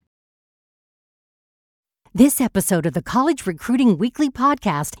This episode of the College Recruiting Weekly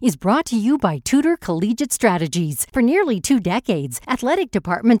podcast is brought to you by Tudor Collegiate Strategies. For nearly 2 decades, athletic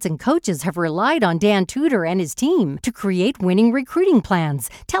departments and coaches have relied on Dan Tudor and his team to create winning recruiting plans,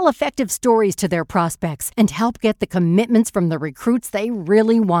 tell effective stories to their prospects, and help get the commitments from the recruits they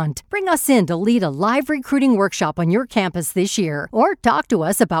really want. Bring us in to lead a live recruiting workshop on your campus this year, or talk to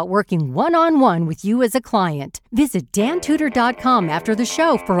us about working one-on-one with you as a client. Visit dantudor.com after the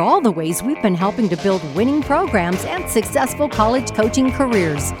show for all the ways we've been helping to build winning programs and successful college coaching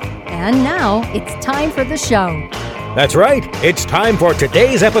careers. And now it's time for the show. That's right. It's time for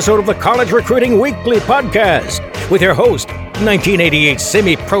today's episode of the College Recruiting Weekly podcast with your host, 1988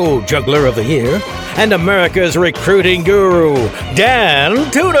 Semi-Pro Juggler of the Year and America's recruiting guru, Dan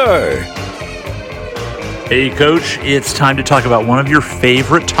Tudor. Hey, Coach. It's time to talk about one of your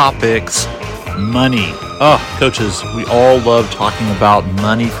favorite topics, money. Oh, coaches, we all love talking about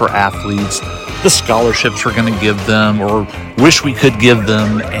money for athletes, the scholarships we're going to give them or wish we could give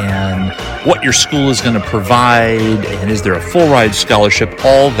them, and what your school is going to provide, and is there a full ride scholarship,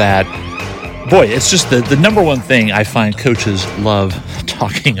 all that. Boy, it's just the number one thing I find coaches love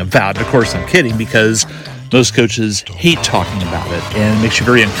talking about. Of course, I'm kidding, because most coaches hate talking about it, and it makes you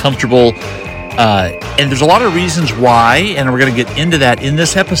very uncomfortable. And there's a lot of reasons why, and we're going to get into that in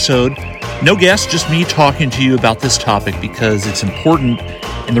this episode. No guest, just me talking to you about this topic because it's important.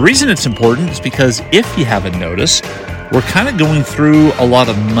 And the reason it's important is because if you haven't noticed, we're kind of going through a lot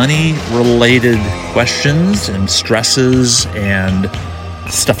of money-related questions and stresses and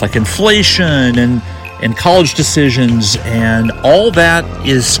stuff like inflation and college decisions, and all that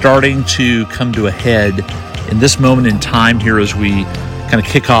is starting to come to a head in this moment in time here as we kind of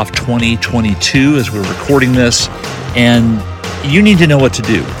kick off 2022 as we're recording this, and you need to know what to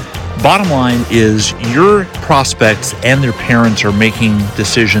do. Bottom line is your prospects and their parents are making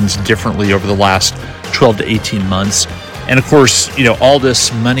decisions differently over the last 12 to 18 months. And of course, all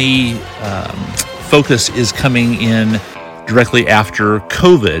this money focus is coming in directly after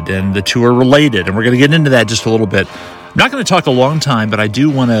COVID, and the two are related. And we're going to get into that just a little bit. I'm not going to talk a long time, but I do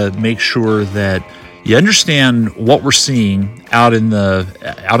want to make sure that you understand what we're seeing out in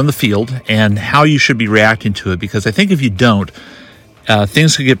the field and how you should be reacting to it, because I think if you don't,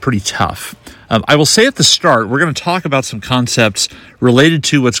 things could get pretty tough. I will say at the start, we're going to talk about some concepts related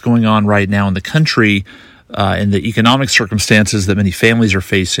to what's going on right now in the country and the economic circumstances that many families are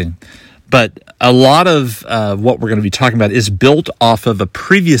facing. But a lot of what we're going to be talking about is built off of a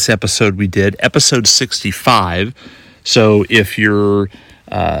previous episode we did, episode 65. So if you're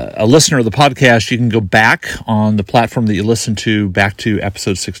a listener of the podcast, you can go back on the platform that you listen to, back to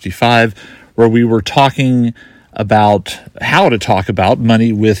episode 65, where we were talking about how to talk about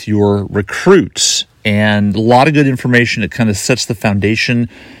money with your recruits, and a lot of good information that kind of sets the foundation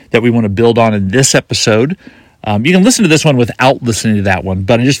that we want to build on in this episode. You can listen to this one without listening to that one,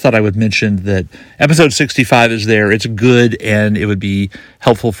 but I just thought I would mention that episode 65 is there. It's good, and it would be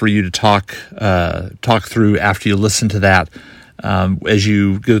helpful for you to talk through after you listen to that as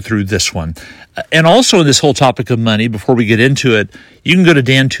you go through this one. And also in this whole topic of money, before we get into it, you can go to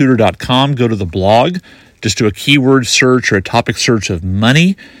dantudor.com, go to the blog, just do a keyword search or a topic search of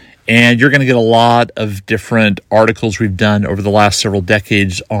money, and you're going to get a lot of different articles we've done over the last several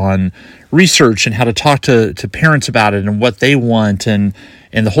decades on research and how to talk to parents about it and what they want, and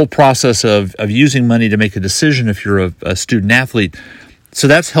the whole process of using money to make a decision if you're a student athlete. So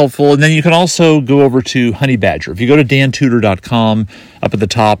that's helpful. And then you can also go over to Honey Badger. If you go to dantudor.com, up at the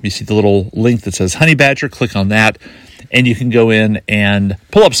top, you see the little link that says Honey Badger. Click on that, and you can go in and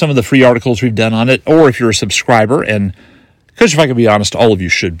pull up some of the free articles we've done on it. Or if you're a subscriber, and Coach, if I can be honest, all of you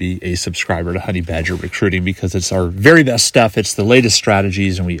should be a subscriber to Honey Badger Recruiting, because it's our very best stuff. It's the latest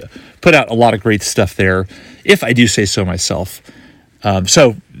strategies, and we put out a lot of great stuff there, if I do say so myself. But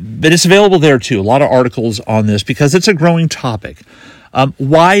it's available there too. A lot of articles on this because it's a growing topic.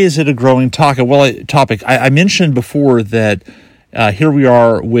 Why is it a growing topic? Well, I mentioned before that here we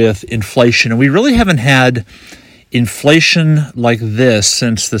are with inflation, and we really haven't had inflation like this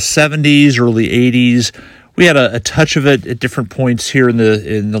since the 70s, early 80s. We had a touch of it at different points here in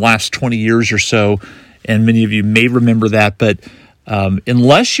the last 20 years or so, and many of you may remember that. But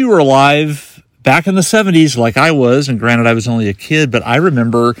unless you were alive back in the 70s like I was, and granted I was only a kid, but I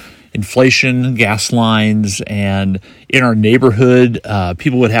remember inflation, gas lines, and in our neighborhood,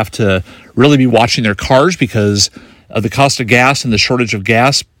 people would have to really be watching their cars because of the cost of gas and the shortage of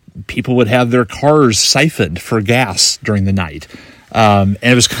gas. People would have their cars siphoned for gas during the night. And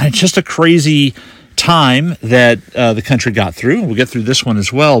it was kind of just a crazy time that the country got through. We'll get through this one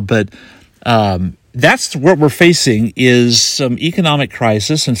as well. But that's what we're facing, is some economic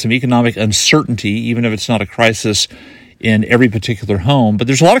crisis and some economic uncertainty, even if it's not a crisis in every particular home. But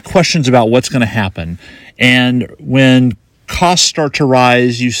there's a lot of questions about what's going to happen. And when costs start to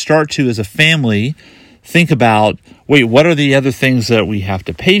rise, you start to, as a family, think about, wait, what are the other things that we have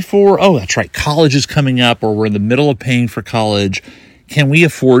to pay for? Oh, that's right, college is coming up, or we're in the middle of paying for college. Can we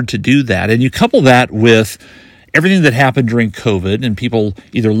afford to do that? And you couple that with everything that happened during COVID, and people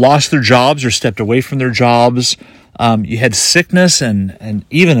either lost their jobs or stepped away from their jobs. You had sickness and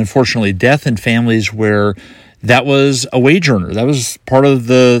even, unfortunately, death in families where that was a wage earner. That was part of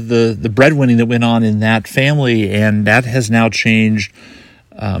the breadwinning that went on in that family, and that has now changed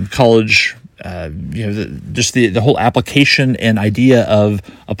college. Just the whole application and idea of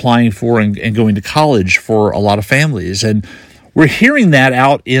applying for and going to college for a lot of families. And we're hearing that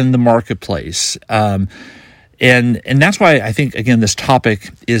out in the marketplace. And that's why I think, again, this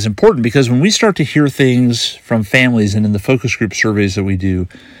topic is important, because when we start to hear things from families and in the focus group surveys that we do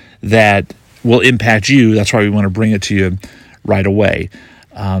that will impact you, that's why we want to bring it to you right away.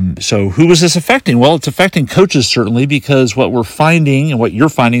 So who is this affecting? Well, it's affecting coaches, certainly, because what we're finding and what you're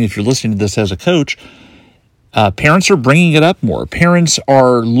finding if you're listening to this as a coach, parents are bringing it up more. Parents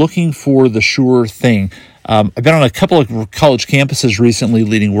are looking for the sure thing. I've been on a couple of college campuses recently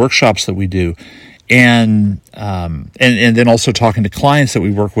leading workshops that we do, and then also talking to clients that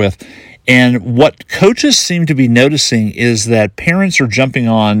we work with. And what coaches seem to be noticing is that parents are jumping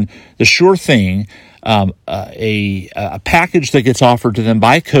on the sure thing, a package that gets offered to them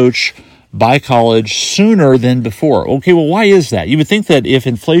by coach, by college, sooner than before. Okay, well, why is that? You would think that if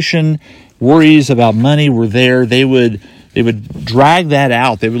inflation worries about money were there, they would drag that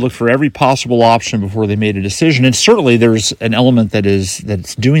out. They would look for every possible option before they made a decision. And certainly there's an element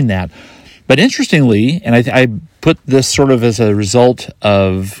that's doing that. But interestingly, and I put this sort of as a result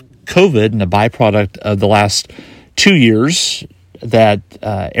of COVID and a byproduct of the last 2 years that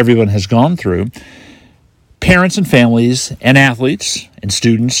everyone has gone through, parents and families and athletes and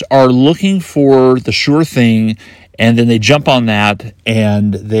students are looking for the sure thing, and then they jump on that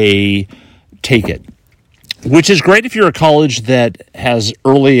and they take it, which is great if you're a college that has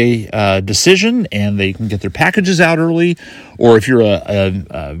early decision and they can get their packages out early, or if you're a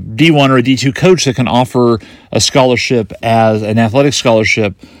D1 or a D2 coach that can offer a scholarship as an athletic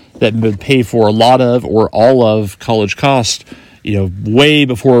scholarship that would pay for a lot of or all of college cost, way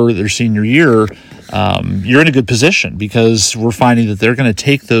before their senior year. You're in a good position, because we're finding that they're going to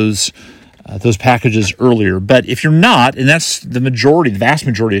take those packages earlier. But if you're not, and that's the vast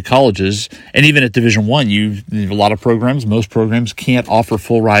majority of colleges, and even at Division I, a lot of programs, most programs can't offer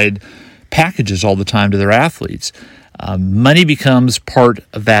full ride packages all the time to their athletes. Money becomes part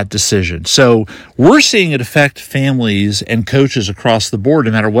of that decision. So we're seeing it affect families and coaches across the board,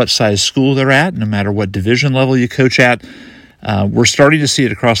 no matter what size school they're at, no matter what division level you coach at. We're starting to see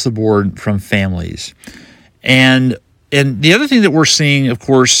it across the board from families. And the other thing that we're seeing, of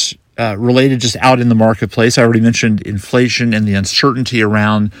course, related just out in the marketplace, I already mentioned inflation and the uncertainty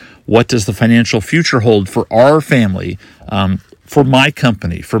around what does the financial future hold for our family, for my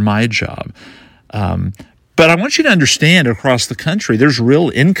company, for my job. But I want you to understand, across the country, there's real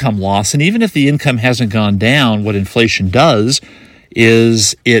income loss. And even if the income hasn't gone down, what inflation does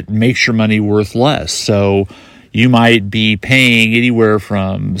is it makes your money worth less. So you might be paying anywhere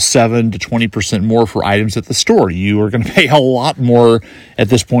from 7 to 20% more for items at the store. You are going to pay a lot more at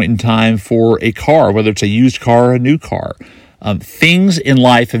this point in time for a car, whether it's a used car or a new car. Things in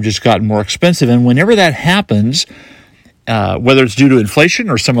life have just gotten more expensive. And whenever that happens, whether it's due to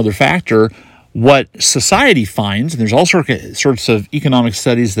inflation or some other factor, what society finds, and there's all sorts of economic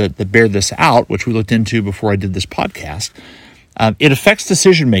studies that bear this out, which we looked into before I did this podcast, it affects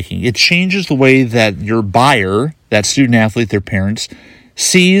decision-making. It changes the way that your buyer, that student athlete, their parents,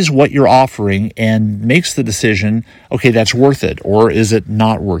 sees what you're offering and makes the decision, okay, that's worth it, or is it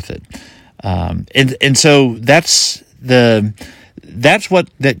not worth it? And so that's what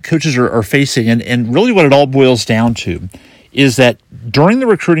that coaches are facing. And really what it all boils down to is that during the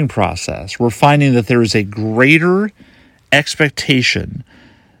recruiting process, we're finding that there is a greater expectation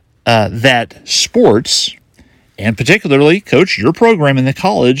that sports, and particularly, coach, your program in the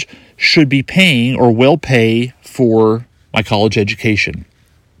college, should be paying or will pay for my college education.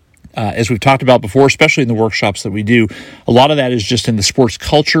 As we've talked about before, especially in the workshops that we do, a lot of that is just in the sports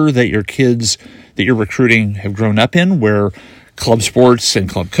culture that your kids that you're recruiting have grown up in, where club sports and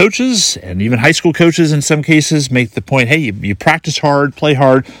club coaches and even high school coaches in some cases make the point, hey, you practice hard, play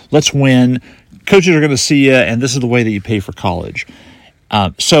hard, let's win. Coaches are going to see you, and this is the way that you pay for college.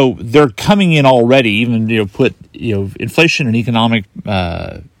 So they're coming in already, even put inflation and economic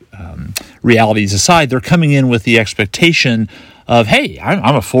realities aside, they're coming in with the expectation of, hey,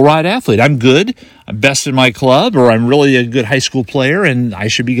 I'm a full ride athlete. I'm good. I'm best in my club, or I'm really a good high school player, and I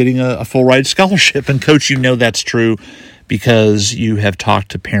should be getting a full ride scholarship. And coach, you know that's true because you have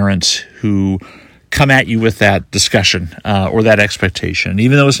talked to parents who come at you with that discussion or that expectation.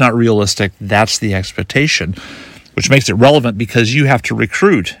 Even though it's not realistic, that's the expectation, which makes it relevant because you have to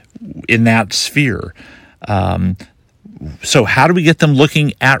recruit in that sphere. So how do we get them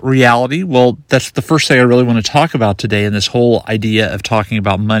looking at reality? Well, that's the first thing I really want to talk about today in this whole idea of talking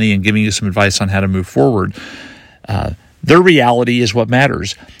about money and giving you some advice on how to move forward. Their reality is what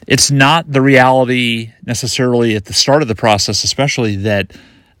matters. It's not the reality necessarily at the start of the process, especially that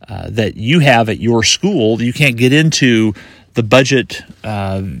you have at your school. You can't get into the budget,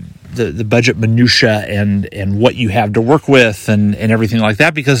 the budget minutia and what you have to work with and everything like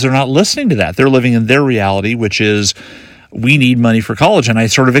that, because they're not listening to that. They're living in their reality, which is we need money for college, and I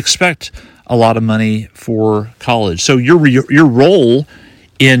sort of expect a lot of money for college. So your role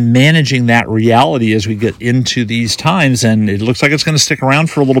in managing that reality as we get into these times, and it looks like it's going to stick around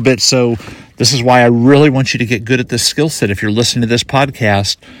for a little bit. So this is why I really want you to get good at this skill set. If you're listening to this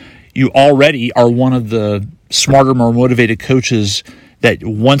podcast, you already are one of the smarter, more motivated coaches that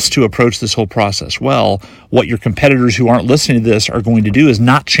wants to approach this whole process well. What your competitors who aren't listening to this are going to do is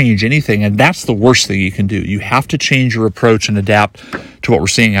not change anything, and that's the worst thing you can do. You have to change your approach and adapt to what we're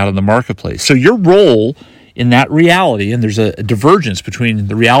seeing out in the marketplace. So your role in that reality, and there's a divergence between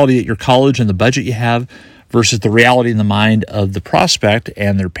the reality at your college and the budget you have versus the reality in the mind of the prospect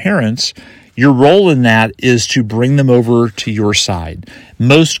and their parents. Your role in that is to bring them over to your side.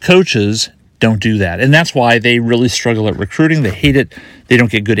 Most coaches don't do that, and that's why they really struggle at recruiting. They hate it. They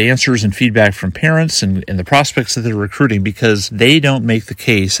don't get good answers and feedback from parents and the prospects that they're recruiting because they don't make the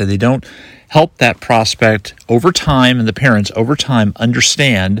case and they don't help that prospect over time and the parents over time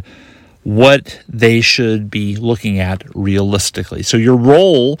understand what they should be looking at realistically. So your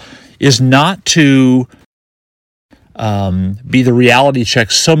role is not to be the reality check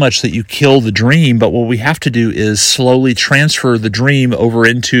so much that you kill the dream, but what we have to do is slowly transfer the dream over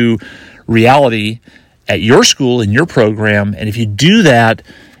into reality at your school, in your program. And if you do that,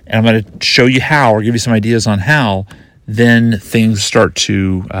 and I'm going to show you how or give you some ideas on how, then things start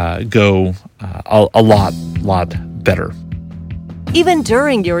to go a lot better. Even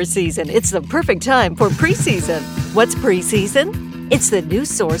during your season, it's the perfect time for preseason. What's preseason? It's the news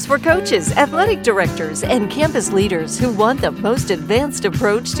source for coaches, athletic directors, and campus leaders who want the most advanced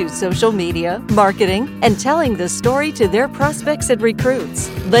approach to social media, marketing, and telling the story to their prospects and recruits.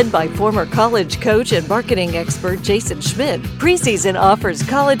 Led by former college coach and marketing expert Jason Schmidt, preseason offers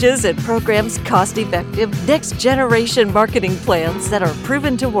colleges and programs cost-effective, next-generation marketing plans that are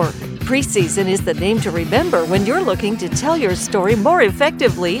proven to work. Preseason is the name to remember when you're looking to tell your story more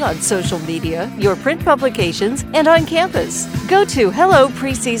effectively on social media, your print publications, and on campus. Go to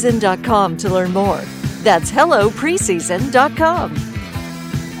HelloPreseason.com to learn more. That's HelloPreseason.com.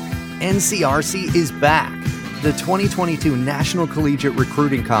 NCRC is back. The 2022 National Collegiate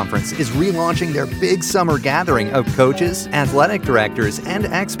Recruiting Conference is relaunching their big summer gathering of coaches, athletic directors, and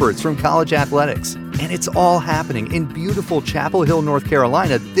experts from college athletics. And it's all happening in beautiful Chapel Hill, North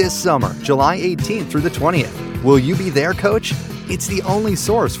Carolina this summer, July 18th through the 20th. Will you be there, Coach? It's the only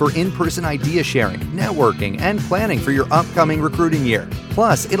source for in-person idea sharing, networking, and planning for your upcoming recruiting year.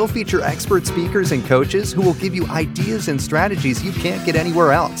 Plus, it'll feature expert speakers and coaches who will give you ideas and strategies you can't get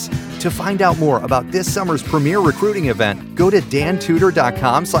anywhere else. To find out more about this summer's premier recruiting event, go to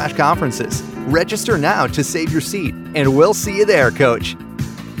dantudor.com/conferences. Register now to save your seat, and we'll see you there, Coach.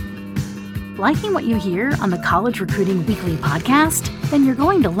 Liking what you hear on the College Recruiting Weekly podcast? Then you're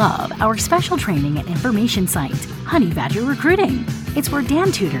going to love our special training and information site, Honey Badger Recruiting. It's where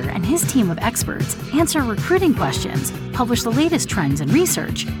Dan Tudor and his team of experts answer recruiting questions, publish the latest trends and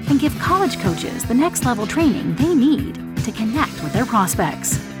research, and give college coaches the next level training they need to connect with their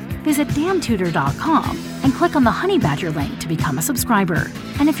prospects. Visit dantudor.com and click on the Honey Badger link to become a subscriber.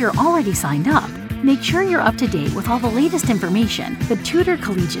 And if you're already signed up, make sure you're up to date with all the latest information the Tudor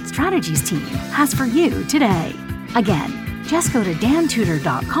Collegiate Strategies team has for you today. Again, just go to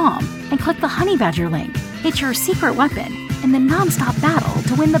dantudor.com and click the Honey Badger link. It's your secret weapon in the nonstop battle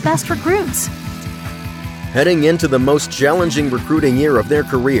to win the best recruits. Heading into the most challenging recruiting year of their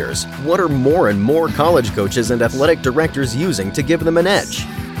careers, what are more and more college coaches and athletic directors using to give them an edge?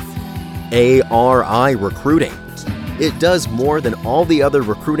 ARI Recruiting. It does more than all the other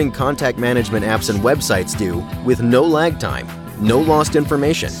recruiting contact management apps and websites do, with no lag time, no lost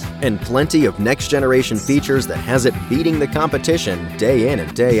information, and plenty of next-generation features that has it beating the competition day in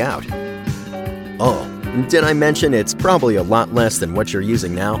and day out. Oh, did I mention it's probably a lot less than what you're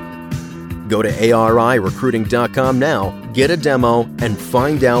using now? Go to arirecruiting.com now, get a demo, and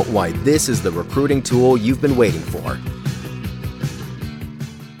find out why this is the recruiting tool you've been waiting for.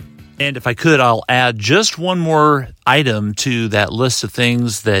 And if I could, I'll add just one more item to that list of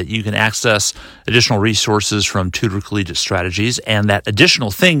things that you can access additional resources from Tutor Collegiate Strategies. And that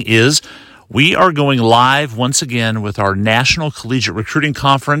additional thing is we are going live once again with our National Collegiate Recruiting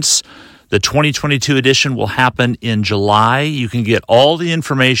Conference. The 2022 edition will happen in July. You can get all the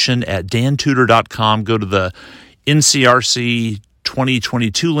information at dantutor.com. Go to the NCRC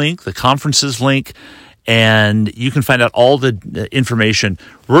 2022 link, the conferences link, and you can find out all the information.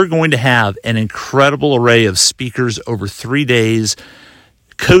 We're going to have an incredible array of speakers over 3 days,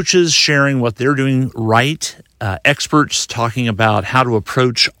 coaches sharing what they're doing right, experts talking about how to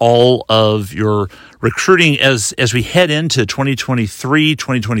approach all of your recruiting as we head into 2023,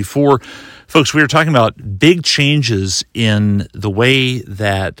 2024. Folks, we are talking about big changes in the way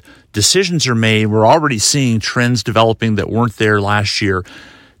that decisions are made. We're already seeing trends developing that weren't there last year.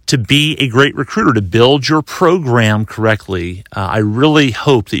 To be a great recruiter, to build your program correctly, I really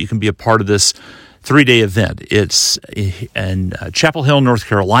hope that you can be a part of this 3-day event. It's in Chapel Hill, North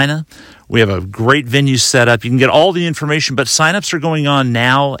Carolina. We have a great venue set up. You can get all the information, but signups are going on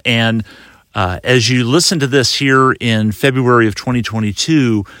now. And as you listen to this here in February of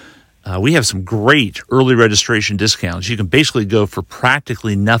 2022, we have some great early registration discounts. You can basically go for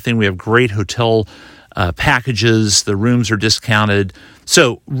practically nothing. We have great hotel packages. The rooms are discounted.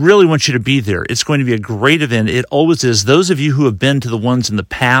 So really want you to be there. It's going to be a great event. It always is. Those of you who have been to the ones in the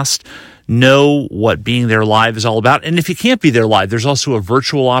past know what being there live is all about. And if you can't be there live, there's also a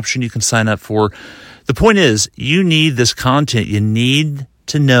virtual option you can sign up for. The point is, you need this content. You need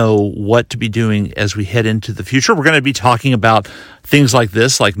to know what to be doing as we head into the future. We're going to be talking about things like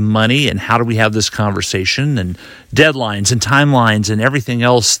this, like money, and how do we have this conversation, and deadlines and timelines and everything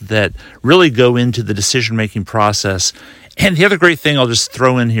else that really go into the decision-making process. And the other great thing I'll just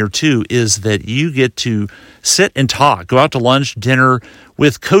throw in here too is that you get to sit and talk, go out to lunch, dinner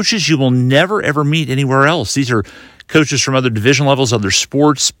with coaches you will never ever meet anywhere else. These are coaches from other division levels, other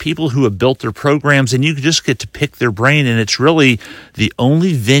sports, people who have built their programs, and you just get to pick their brain. And it's really the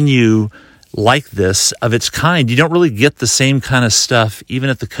only venue like this of its kind. You don't really get the same kind of stuff, even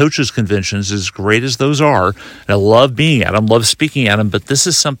at the coaches' conventions, as great as those are. And I love being at them, love speaking at them, but this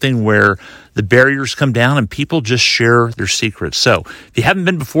is something where the barriers come down and people just share their secrets. So if you haven't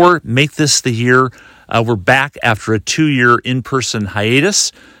been before, make this the year. We're back after a 2-year in-person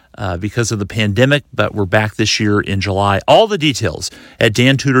hiatus because of the pandemic, but we're back this year in July. All the details at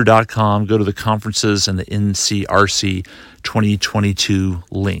dantutor.com. Go to the conferences and the NCRC 2022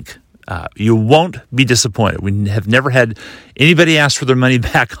 link. You won't be disappointed. We have never had anybody ask for their money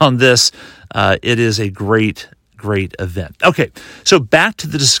back on this. It is a great event. Okay, so back to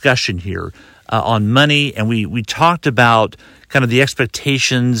the discussion here on money, and we talked about kind of the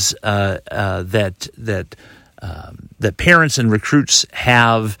expectations that parents and recruits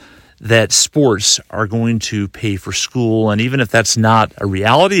have, that sports are going to pay for school, and even if that's not a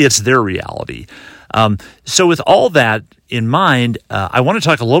reality, it's their reality. So with all that in mind, I want to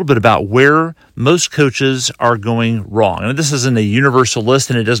talk a little bit about where most coaches are going wrong. And this isn't a universal list,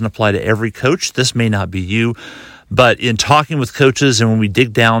 and it doesn't apply to every coach. This may not be you. But in talking with coaches, and when we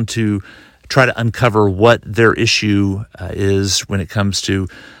dig down to try to uncover what their issue is when it comes to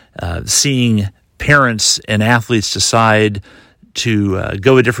seeing parents and athletes decide to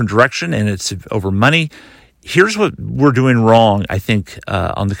go a different direction, and it's over money, here's what we're doing wrong, I think,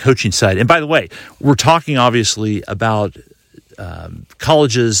 on the coaching side. And by the way, we're talking obviously about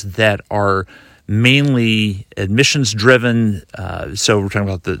colleges that are mainly admissions driven. So we're talking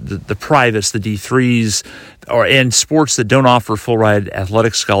about the privates, the D3s, and sports that don't offer full ride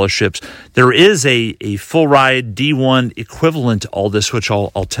athletic scholarships. There is a full ride D1 equivalent to all this, which I'll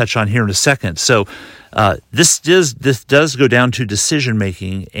touch on here in a second. So this does go down to decision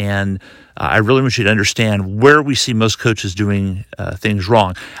making, and I really want you to understand where we see most coaches doing things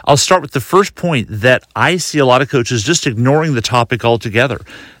wrong. I'll start with the first point, that I see a lot of coaches just ignoring the topic altogether.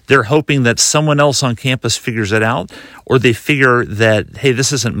 They're hoping that someone else on campus figures it out, or they figure that, hey,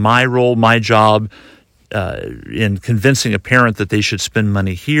 this isn't my role, my job in convincing a parent that they should spend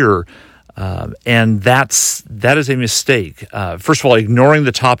money here. And that is a mistake. First of all, ignoring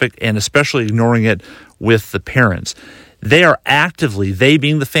the topic, and especially ignoring it with the parents. They are actively, they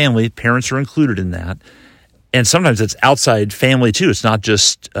being the family, parents are included in that. And sometimes it's outside family too. It's not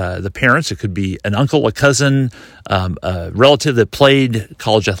just the parents. It could be an uncle, a cousin, a relative that played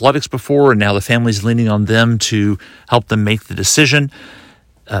college athletics before, and now the family's leaning on them to help them make the decision.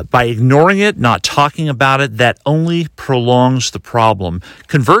 By ignoring it, not talking about it, that only prolongs the problem.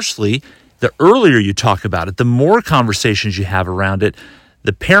 Conversely, the earlier you talk about it, the more conversations you have around it,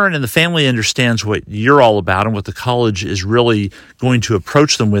 the parent and the family understands what you're all about and what the college is really going to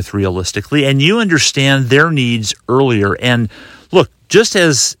approach them with realistically, and you understand their needs earlier. And look, just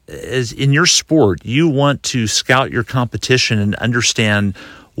as in your sport, you want to scout your competition and understand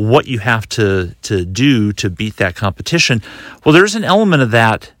what you have to do to beat that competition. Well, there's an element of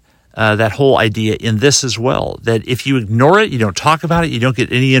that whole idea in this as well, that if you ignore it, you don't talk about it, you don't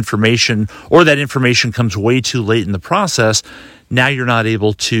get any information, or that information comes way too late in the process, now you're not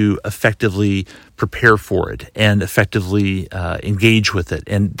able to effectively prepare for it and effectively engage with it.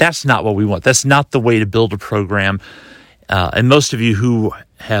 And that's not what we want. That's not the way to build a program. And most of you who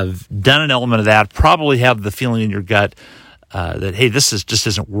have done an element of that probably have the feeling in your gut that, hey, this just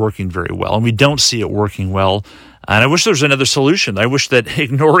isn't working very well, and we don't see it working well. And I wish there was another solution. I wish that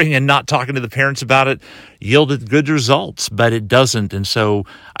ignoring and not talking to the parents about it yielded good results, but it doesn't. And so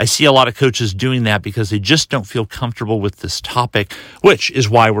I see a lot of coaches doing that because they just don't feel comfortable with this topic, which is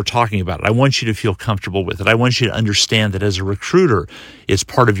why we're talking about it. I want you to feel comfortable with it. I want you to understand that as a recruiter, it's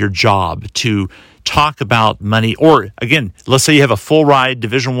part of your job to talk about money. Or again, let's say you have a full ride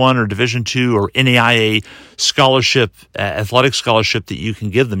Division I or Division II or NAIA scholarship, athletic scholarship that you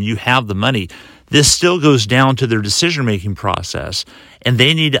can give them. You have the money. This still goes down to their decision-making process, and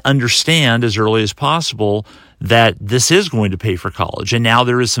they need to understand as early as possible that this is going to pay for college, and now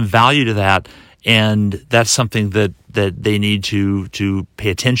there is some value to that, and that's something that they need to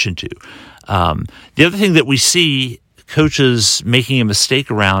pay attention to. The other thing that we see coaches making a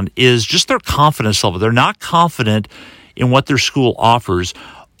mistake around is just their confidence level. They're not confident in what their school offers,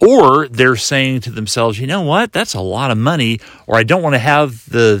 or they're saying to themselves, you know what, that's a lot of money, or I don't want to have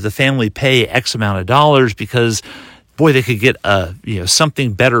the family pay X amount of dollars because, boy, they could get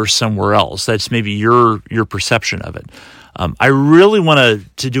something better somewhere else. That's maybe your perception of it. I really want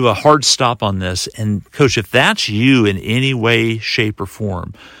to do a hard stop on this. And Coach, if that's you in any way, shape, or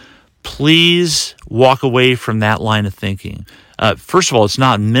form, please walk away from that line of thinking. First of all, it's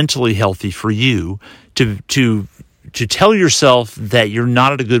not mentally healthy for you to tell yourself that you're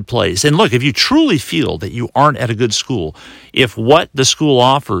not at a good place. And look, if you truly feel that you aren't at a good school, if what the school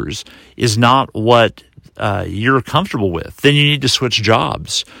offers is not what you're comfortable with, then you need to switch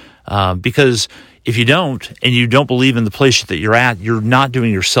jobs. Because if you don't, and you don't believe in the place that you're at, you're not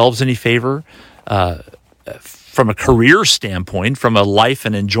doing yourselves any favor from a career standpoint, from a life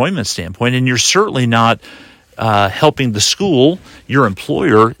and enjoyment standpoint, and you're certainly not helping the school, your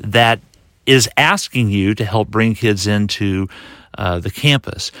employer, that is asking you to help bring kids into the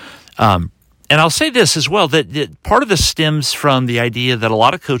campus. And I'll say this as well, that part of this stems from the idea that a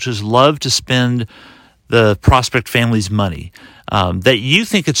lot of coaches love to spend the prospect family's money, that you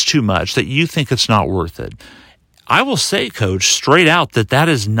think it's too much, that you think it's not worth it. I will say, Coach, straight out that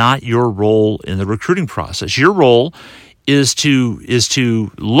is not your role in the recruiting process. Your role is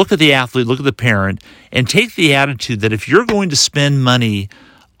to look at the athlete, look at the parent, and take the attitude that if you're going to spend money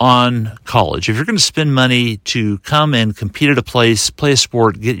on college, if you're going to spend money to come and compete at a place, play a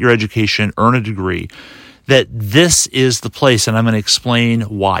sport, get your education, earn a degree, that this is the place, and I'm going to explain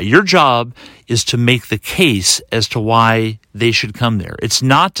why. Your job is to make the case as to why they should come there. It's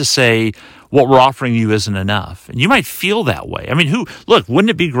not to say what we're offering you isn't enough. And you might feel that way. I mean, wouldn't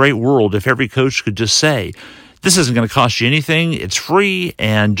it be a great world if every coach could just say, this isn't going to cost you anything, it's free,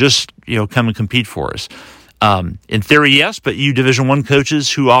 and just, come and compete for us. In theory, yes, but you Division I coaches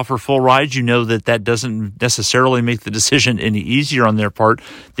who offer full rides, you know that doesn't necessarily make the decision any easier on their part.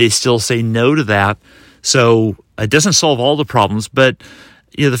 They still say no to that. So it doesn't solve all the problems, but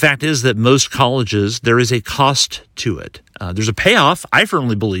the fact is that most colleges, there is a cost to it. There's a payoff. I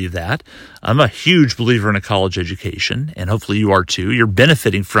firmly believe that. I'm a huge believer in a college education, and hopefully you are too. You're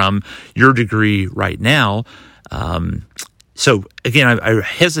benefiting from your degree right now. So again, I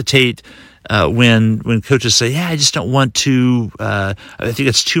hesitate when coaches say, I just don't want to, I think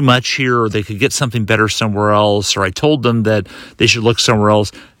it's too much here, or they could get something better somewhere else, or I told them that they should look somewhere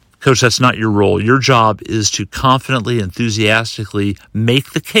else. Coach, that's not your role. Your job is to confidently, enthusiastically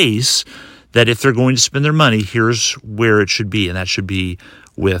make the case that if they're going to spend their money, here's where it should be, and that should be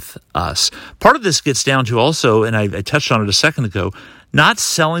with us. Part of this gets down to also, and I touched on it a second ago, not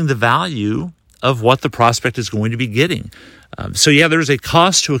selling the value of what the prospect is going to be getting. There's a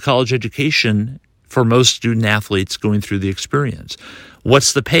cost to a college education for most student athletes going through the experience.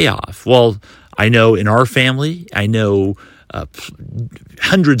 What's the payoff? Well, I know in our family, I know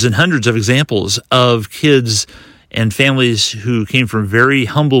hundreds and hundreds of examples of kids and families who came from very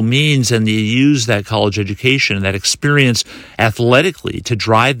humble means, and they used that college education and that experience athletically to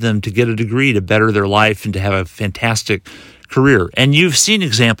drive them to get a degree, to better their life, and to have a fantastic career. And you've seen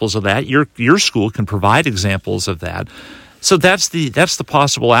examples of that. Your school can provide examples of that. So that's the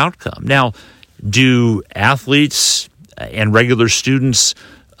possible outcome. Now, do athletes and regular students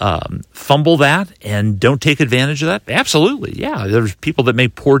fumble that and don't take advantage of that? Absolutely. Yeah, there's people that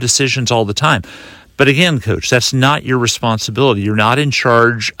make poor decisions all the time. But again, Coach, that's not your responsibility. You're not in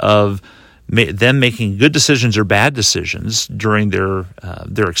charge of them making good decisions or bad decisions during their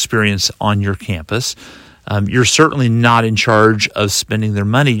experience on your campus. You're certainly not in charge of spending their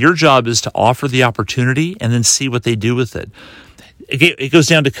money. Your job is to offer the opportunity and then see what they do with it. It goes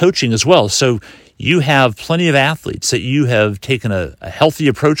down to coaching as well. So you have plenty of athletes that you have taken a healthy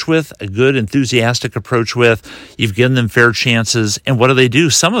approach with, a good, enthusiastic approach with. You've given them fair chances. And what do?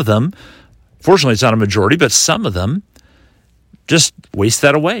 Some of them, fortunately, it's not a majority, but some of them just waste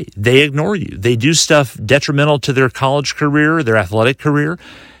that away. They ignore you. They do stuff detrimental to their college career, their athletic career.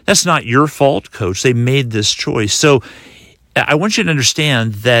 That's not your fault, Coach. They made this choice. So I want you to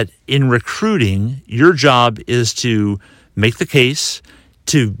understand that in recruiting, your job is to make the case,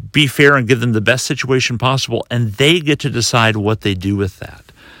 to be fair and give them the best situation possible, and they get to decide what they do with that.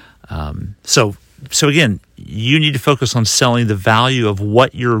 So again, you need to focus on selling the value of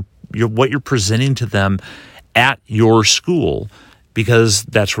what you're presenting to them at your school, because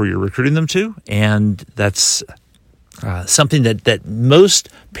that's where you're recruiting them to, and that's something that most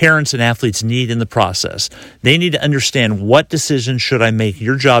parents and athletes need in the process. They need to understand, what decision should I make?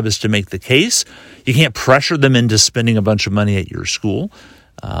 Your job is to make the case. You can't pressure them into spending a bunch of money at your school.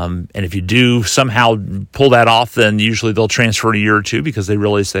 And if you do somehow pull that off, then usually they'll transfer in a year or two because they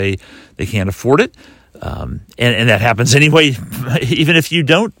realize they can't afford it. And that happens anyway. Even if you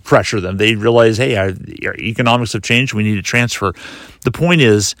don't pressure them, they realize, hey, our economics have changed. We need to transfer. The point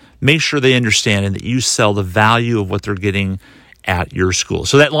is, make sure they understand and that you sell the value of what they're getting at your school.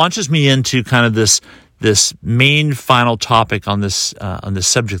 So that launches me into kind of this main final topic on this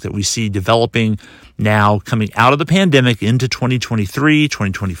subject that we see developing now, coming out of the pandemic into 2023,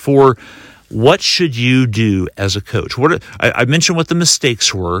 2024. What should you do as a coach? I mentioned what the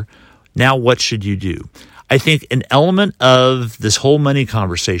mistakes were. Now, what should you do? I think an element of this whole money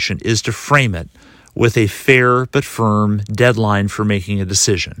conversation is to frame it with a fair but firm deadline for making a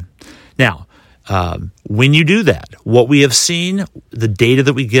decision. Now, when you do that, what we have seen, the data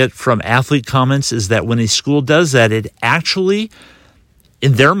that we get from athlete comments, is that when a school does that, it actually,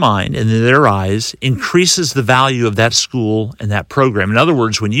 in their mind and in their eyes, increases the value of that school and that program. In other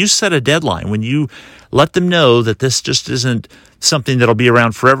words, when you set a deadline, when you let them know that this just isn't something that'll be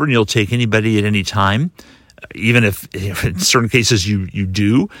around forever and you'll take anybody at any time, even if in certain cases you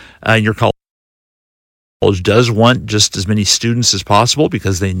do, your college does want just as many students as possible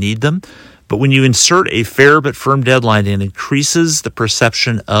because they need them. But when you insert a fair but firm deadline, it increases the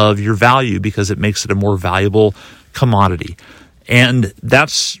perception of your value because it makes it a more valuable commodity. And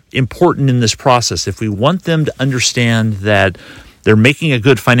that's important in this process. If we want them to understand that they're making a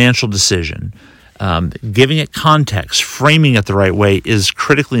good financial decision, giving it context, framing it the right way is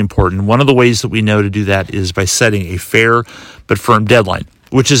critically important. One of the ways that we know to do that is by setting a fair but firm deadline,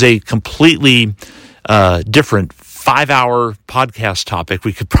 which is a completely different 5-hour podcast topic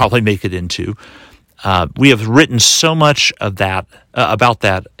we could probably make it into. We have written so much of that about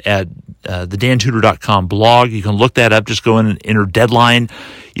that at the DanTudor.com blog. You can look that up. Just go in and enter deadline.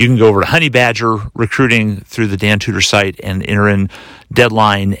 You can go over to Honey Badger Recruiting through the Dan Tudor site and enter in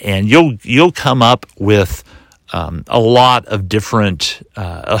deadline, and you'll come up with a lot of different,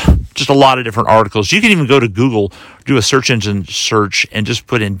 just a lot of different articles. You can even go to Google, do a search engine search, and just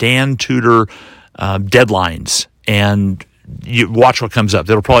put in Dan Tudor deadlines, and you watch what comes up.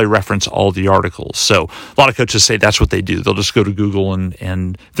 That'll probably reference all the articles. So a lot of coaches say that's what they do. They'll just go to Google and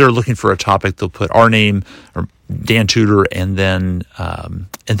if they're looking for a topic, they'll put our name or Dan Tudor and then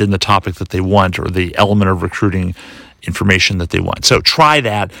the topic that they want or the element of recruiting information that they want. So try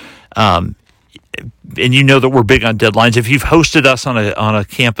that. And you know that we're big on deadlines. If you've hosted us on a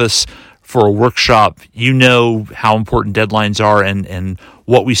campus for a workshop, you know how important deadlines are and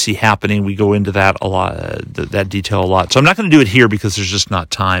what we see happening. We go into that a lot, that detail a lot. So I'm not going to do it here because there's just not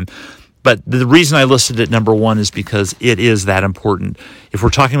time. But the reason I listed it number one is because it is that important. If we're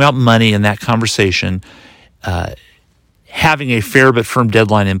talking about money in that conversation, having a fair but firm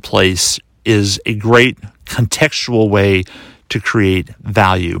deadline in place is a great contextual way to create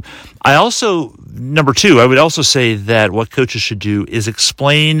value. Number two, I would also say that what coaches should do is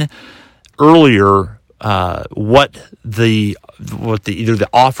explain earlier what either the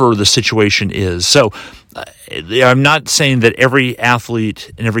offer or the situation is. So I'm not saying that every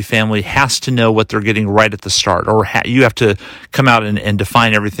athlete and every family has to know what they're getting right at the start, or you have to come out and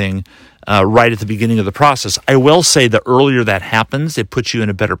define everything right at the beginning of the process. I will say the earlier that happens, it puts you in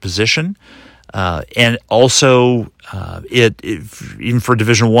a better position. And also, even for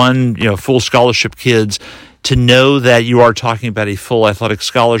Division I, full scholarship kids, to know that you are talking about a full athletic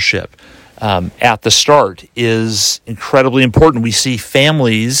scholarship at the start is incredibly important. We see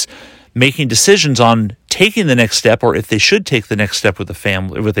families making decisions on taking the next step, or if they should take the next step with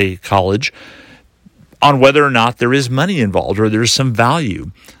a college, on whether or not there is money involved or there's some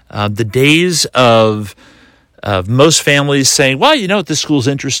value. The days of most families saying, well, this school's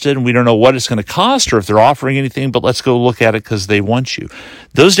interested and we don't know what it's going to cost or if they're offering anything, but let's go look at it because they want you.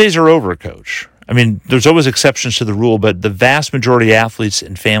 Those days are over, Coach. I mean, there's always exceptions to the rule, but the vast majority of athletes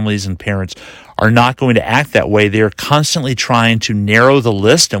and families and parents are not going to act that way. They're constantly trying to narrow the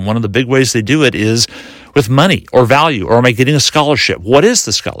list, and one of the big ways they do it is with money or value, or am I getting a scholarship? What is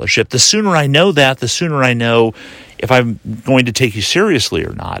the scholarship? The sooner I know that, the sooner I know if I'm going to take you seriously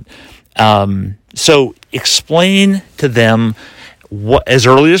or not. So explain to them as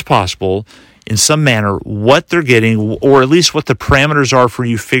early as possible, in some manner, what they're getting, or at least what the parameters are for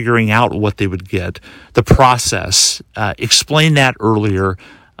you figuring out what they would get, the process. Explain that earlier,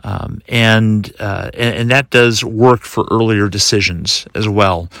 and that does work for earlier decisions as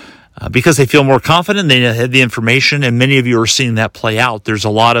well, because they feel more confident, they have the information, and many of you are seeing that play out. There's a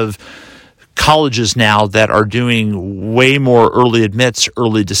lot of colleges now that are doing way more early admits,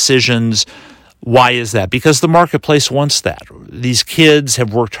 early decisions. Why is that? Because the marketplace wants that. These kids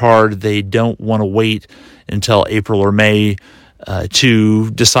have worked hard. They don't want to wait until April or May to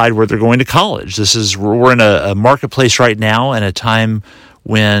decide where they're going to college. We're in a marketplace right now, and a time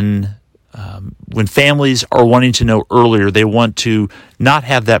when families are wanting to know earlier. They want to not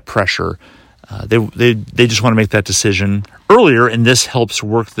have that pressure. They just want to make that decision earlier, and this helps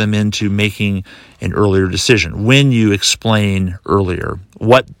work them into making an earlier decision when you explain earlier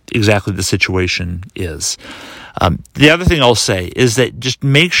what exactly the situation is. The other thing I'll say is that just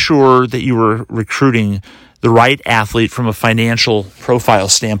make sure that you are recruiting the right athlete from a financial profile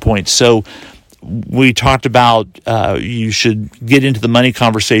standpoint. So we talked about you should get into the money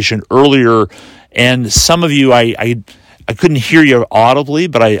conversation earlier, and some of you, I couldn't hear you audibly,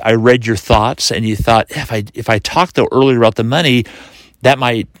 but I read your thoughts, and you thought, if I talk though earlier about the money, that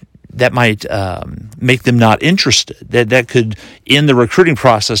might make them not interested. That could end the recruiting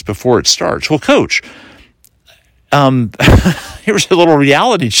process before it starts. Well, Coach, here's a little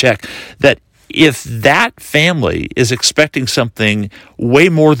reality check that if that family is expecting something way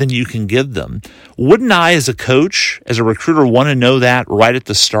more than you can give them, wouldn't I, as a coach, as a recruiter, want to know that right at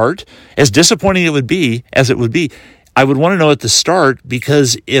the start? As disappointing as it would be, I would want to know at the start,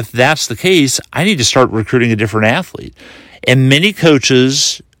 because if that's the case, I need to start recruiting a different athlete. And many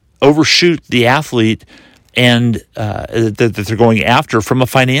coaches overshoot the athlete and that they're going after from a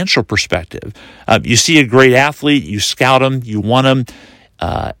financial perspective. You see a great athlete, you scout them, you want them,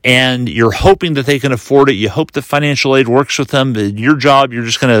 and you're hoping that they can afford it. You hope the financial aid works with them. Your job, you're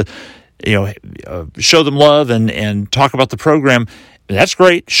just going to show them love and talk about the program. And that's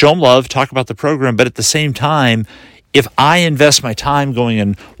great. Show them love, talk about the program. But at the same time, if I invest my time going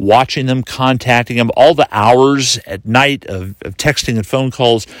and watching them, contacting them, all the hours at night of texting and phone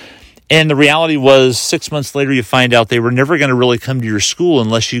calls, and the reality was 6 months later you find out they were never going to really come to your school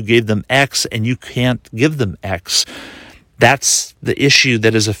unless you gave them X, and you can't give them X. That's the issue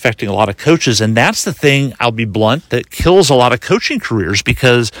that is affecting a lot of coaches, and that's the thing, I'll be blunt, that kills a lot of coaching careers,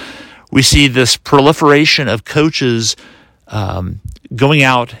 because we see this proliferation of coaches going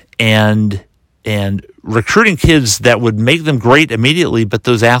out and recruiting kids that would make them great immediately, but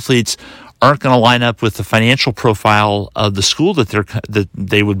those athletes aren't going to line up with the financial profile of the school that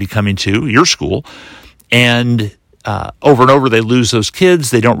they would be coming to, your school. And over and over, they lose those kids.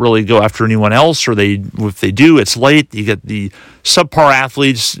 They don't really go after anyone else, or if they do, it's late. You get the subpar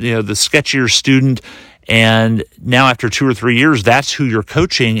athletes, the sketchier student, and now after 2 or 3 years, that's who you're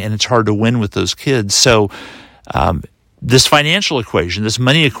coaching, and it's hard to win with those kids. So this financial equation, this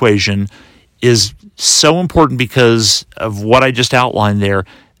money equation, is so important because of what I just outlined there.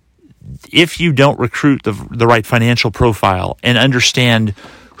 If you don't recruit the right financial profile and understand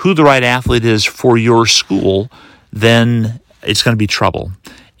who the right athlete is for your school, then it's going to be trouble.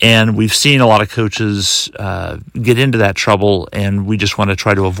 And we've seen a lot of coaches get into that trouble, and we just want to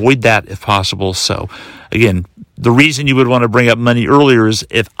try to avoid that if possible. So again, the reason you would want to bring up money earlier is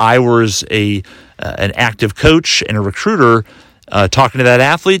if I was an active coach and a recruiter talking to that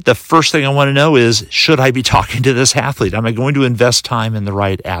athlete, the first thing I want to know is, should I be talking to this athlete? Am I going to invest time in the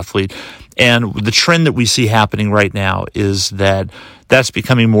right athlete? And the trend that we see happening right now is that that's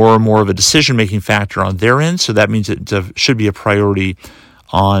becoming more and more of a decision-making factor on their end. So that means it should be a priority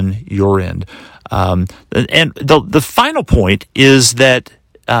on your end. And the final point is that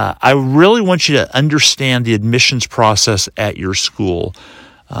I really want you to understand the admissions process at your school.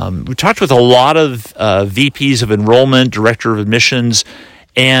 We talked with a lot of VPs of enrollment, director of admissions,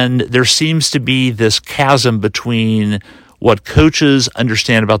 and there seems to be this chasm between what coaches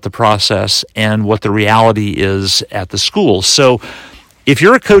understand about the process and what the reality is at the school. So if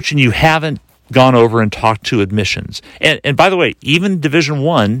you're a coach and you haven't gone over and talked to admissions, and by the way, even Division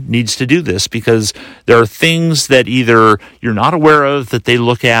I needs to do this, because there are things that either you're not aware of that they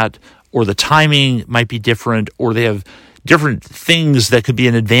look at, or the timing might be different, or they have different things that could be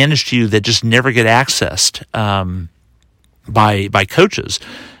an advantage to you that just never get accessed by coaches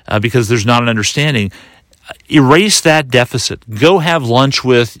because there's not an understanding. Erase that deficit. Go have lunch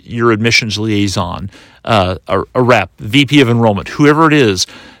with your admissions liaison, a rep, VP of enrollment, whoever it is.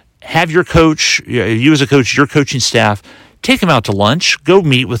 Have your coach, you as a coach, your coaching staff, take them out to lunch. Go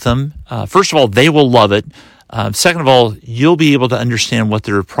meet with them. First of all, they will love it. Second of all, you'll be able to understand what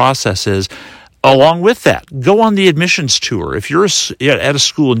their process is. Along with that, go on the admissions tour. If you're at a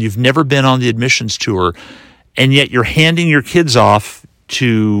school and you've never been on the admissions tour, and yet you're handing your kids off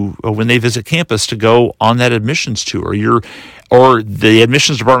to when they visit campus to go on that admissions tour, or the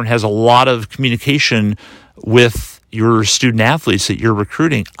admissions department has a lot of communication with your student athletes that you're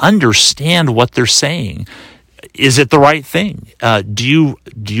recruiting. Understand what they're saying. Is it the right thing? Do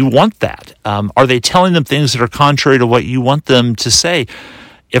you want that? Are they telling them things that are contrary to what you want them to say?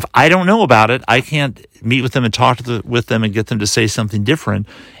 If I don't know about it, I can't meet with them and talk with them and get them to say something different.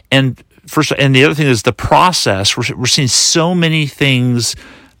 And the other thing is the process. We're seeing so many things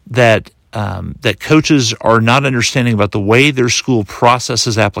that coaches are not understanding about the way their school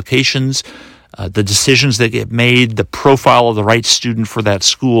processes applications, the decisions that get made, the profile of the right student for that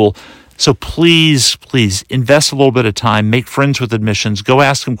school. So please invest a little bit of time, make friends with admissions, go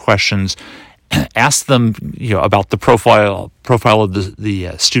ask them questions, ask them about the profile of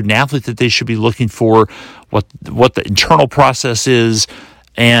the student athlete that they should be looking for, what the internal process is,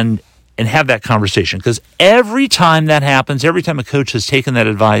 and have that conversation. Because every time that happens, every time a coach has taken that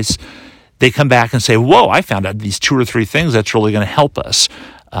advice, they come back and say, whoa, I found out these 2 or 3 things that's really going to help us.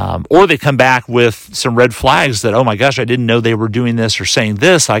 Or they come back with some red flags that, oh my gosh, I didn't know they were doing this or saying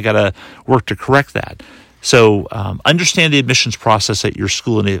this. I got to work to correct that. So understand the admissions process at your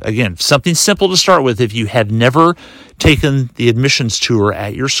school. And again, something simple to start with. If you have never taken the admissions tour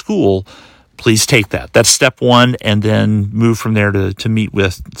at your school, please take that. That's step 1, and then move from there to meet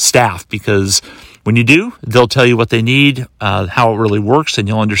with staff, because when you do, they'll tell you what they need, how it really works, and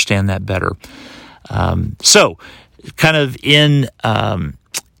you'll understand that better. So kind of in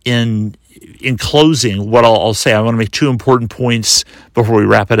closing, what I'll say, I want to make 2 important points before we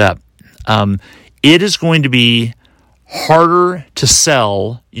wrap it up. It is going to be harder to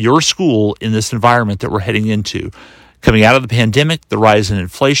sell your school in this environment that we're heading into. Coming out of the pandemic, the rise in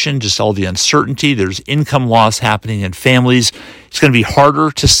inflation, just all the uncertainty, there's income loss happening in families. It's going to be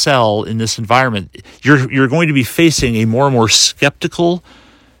harder to sell in this environment. You're going to be facing a more and more skeptical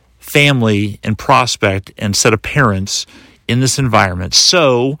family and prospect and set of parents in this environment.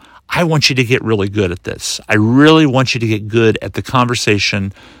 So I want you to get really good at this. I really want you to get good at the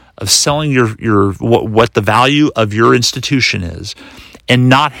conversation of selling your what the value of your institution is, and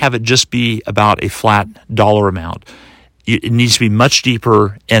not have it just be about a flat dollar amount. It needs to be much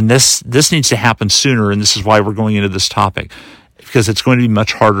deeper, and this needs to happen sooner, and this is why we're going into this topic, because it's going to be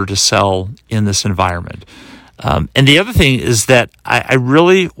much harder to sell in this environment. And the other thing is that I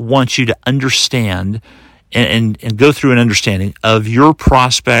really want you to understand and go through an understanding of your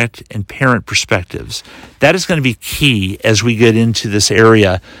prospect and parent perspectives. That is going to be key as we get into this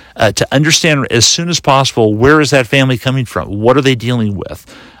area, to understand as soon as possible, where is that family coming from? What are they dealing with?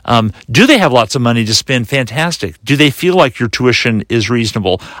 Do they have lots of money to spend? Fantastic. Do they feel like your tuition is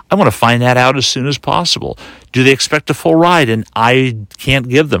reasonable? I want to find that out as soon as possible. Do they expect a full ride? And I can't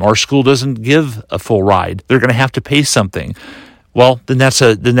give them. Our school doesn't give a full ride. They're going to have to pay something. Well, then that's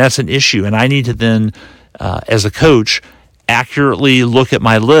an issue, and I need to then, as a coach, accurately look at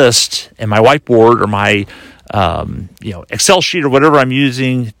my list and my whiteboard or my Excel sheet or whatever I'm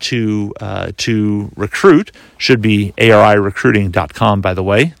using to recruit. Should be arirecruiting.com, by the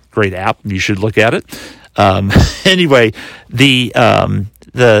way. Great app. You should look at it. Anyway, the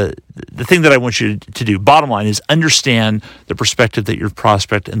thing that I want you to do, bottom line, is understand the perspective that your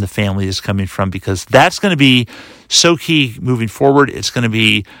prospect and the family is coming from, because that's going to be so key moving forward. It's going to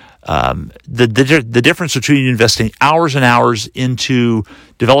be the difference between investing hours and hours into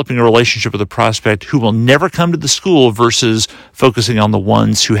developing a relationship with a prospect who will never come to the school versus focusing on the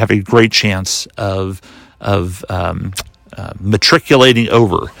ones who have a great chance of matriculating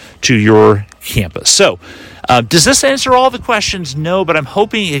over to your campus. So, does this answer all the questions? No, but I'm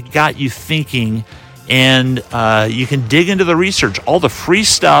hoping it got you thinking, and you can dig into the research, all the free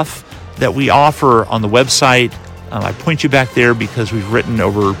stuff that we offer on the website. I point you back there because we've written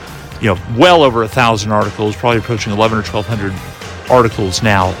over, well over 1,000 articles, probably approaching 1,100 or 1,200 articles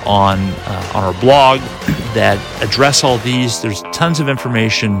now on our blog that address all these. There's tons of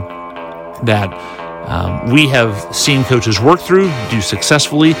information that we have seen coaches work through, do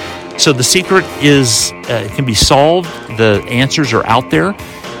successfully. So the secret is it can be solved. The answers are out there,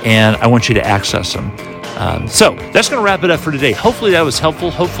 and I want you to access them. So that's going to wrap it up for today. Hopefully that was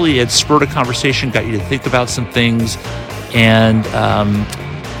helpful. Hopefully it spurred a conversation, got you to think about some things. And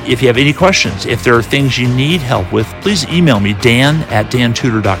if you have any questions, if there are things you need help with, please email me,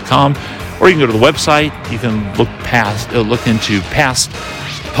 dan@dantutor.com, or you can go to the website. You can look into past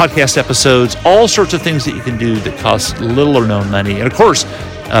podcast episodes, all sorts of things that you can do that cost little or no money. And of course,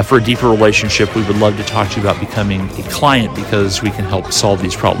 for a deeper relationship, we would love to talk to you about becoming a client, because we can help solve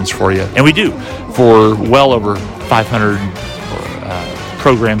these problems for you. And we do for well over 500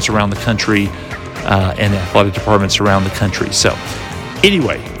 programs around the country and athletic departments around the country. So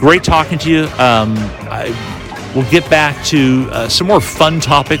anyway, great talking to you. We'll get back to some more fun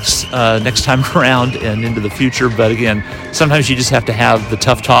topics next time around and into the future. But again, sometimes you just have to have the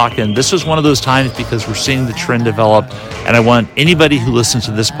tough talk. And this was one of those times because we're seeing the trend develop. And I want anybody who listens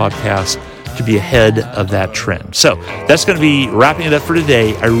to this podcast to be ahead of that trend. So that's going to be wrapping it up for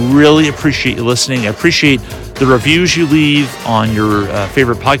today. I really appreciate you listening. I appreciate the reviews you leave on your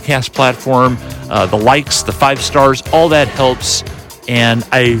favorite podcast platform, the likes, the 5 stars, all that helps. And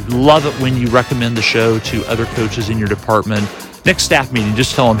I love it when you recommend the show to other coaches in your department. Next staff meeting,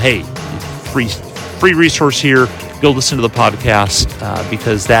 just tell them, hey, free resource here. Go listen to the podcast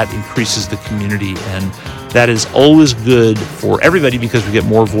because that increases the community. And that is always good for everybody because we get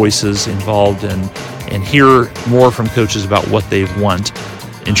more voices involved and hear more from coaches about what they want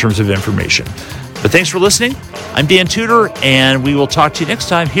in terms of information. But thanks for listening. I'm Dan Tudor, and we will talk to you next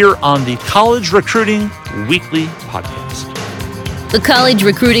time here on the College Recruiting Weekly Podcast. The College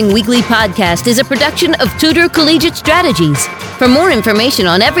Recruiting Weekly Podcast is a production of Tudor Collegiate Strategies. For more information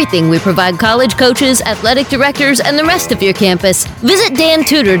on everything we provide college coaches, athletic directors, and the rest of your campus, visit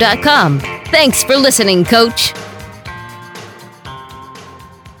dantutor.com. Thanks for listening, Coach.